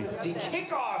seeing him The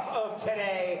kickoff of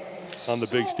today on the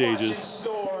big stages.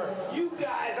 You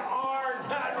guys are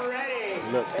not ready.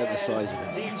 Look at the size of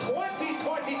him. The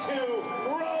 2022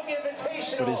 Rogue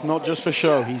Invitational. But it's not just for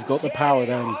show. He's got the power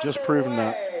there, and he's just proven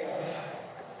that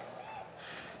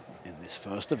in this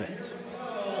first event.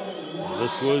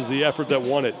 This was the effort that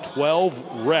won it.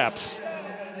 12 reps.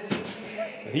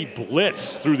 And he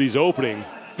blitzed through these opening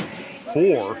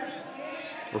 4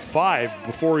 or 5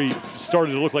 before he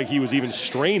started to look like he was even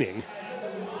straining.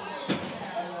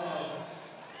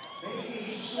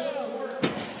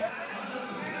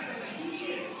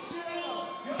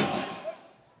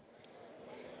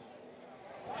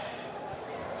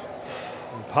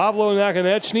 Pavlo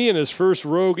Nakonechnyy in his first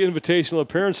Rogue Invitational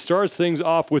appearance starts things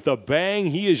off with a bang.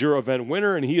 He is your event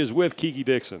winner, and he is with Kiki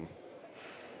Dixon.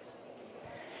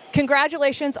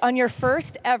 Congratulations on your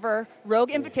first ever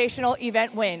Rogue Invitational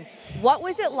event win. What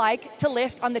was it like to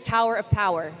lift on the Tower of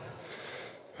Power?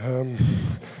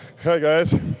 Hi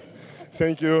guys,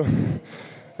 thank you.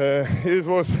 It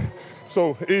was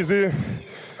so easy.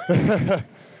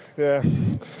 Yeah,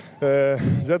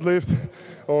 deadlift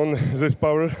on this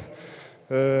power.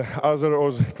 Other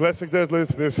was classic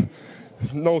deadlift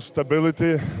with no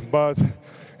stability, but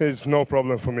it's no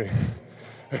problem for me.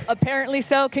 Apparently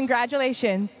so.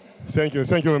 Congratulations. Thank you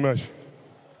very much.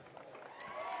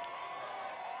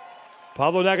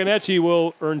 Pavlo Nakonechnyy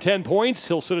will earn 10 points.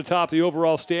 He'll sit atop the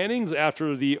overall standings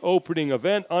after the opening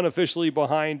event. Unofficially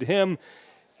behind him,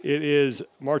 it is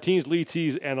Martins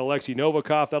Licis and Alexei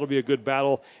Novikov. That'll be a good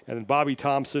battle. And then Bobby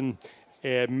Thompson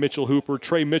and Mitchell Hooper.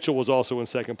 Trey Mitchell was also in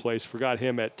second place. Forgot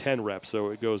him at 10 reps.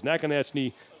 So it goes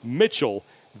Nakonechnyy, Mitchell,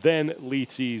 then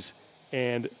Licis,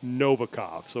 and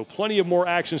Novikov. So plenty of more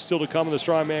action still to come in the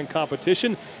strongman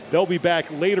competition. They'll be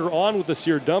back later on with the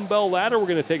Sear dumbbell ladder. We're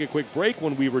going to take a quick break.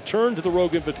 When we return to the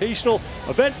Rogue Invitational,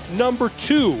 event number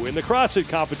 2 in the CrossFit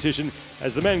competition,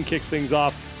 as the men kicks things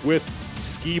off with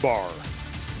ski bar.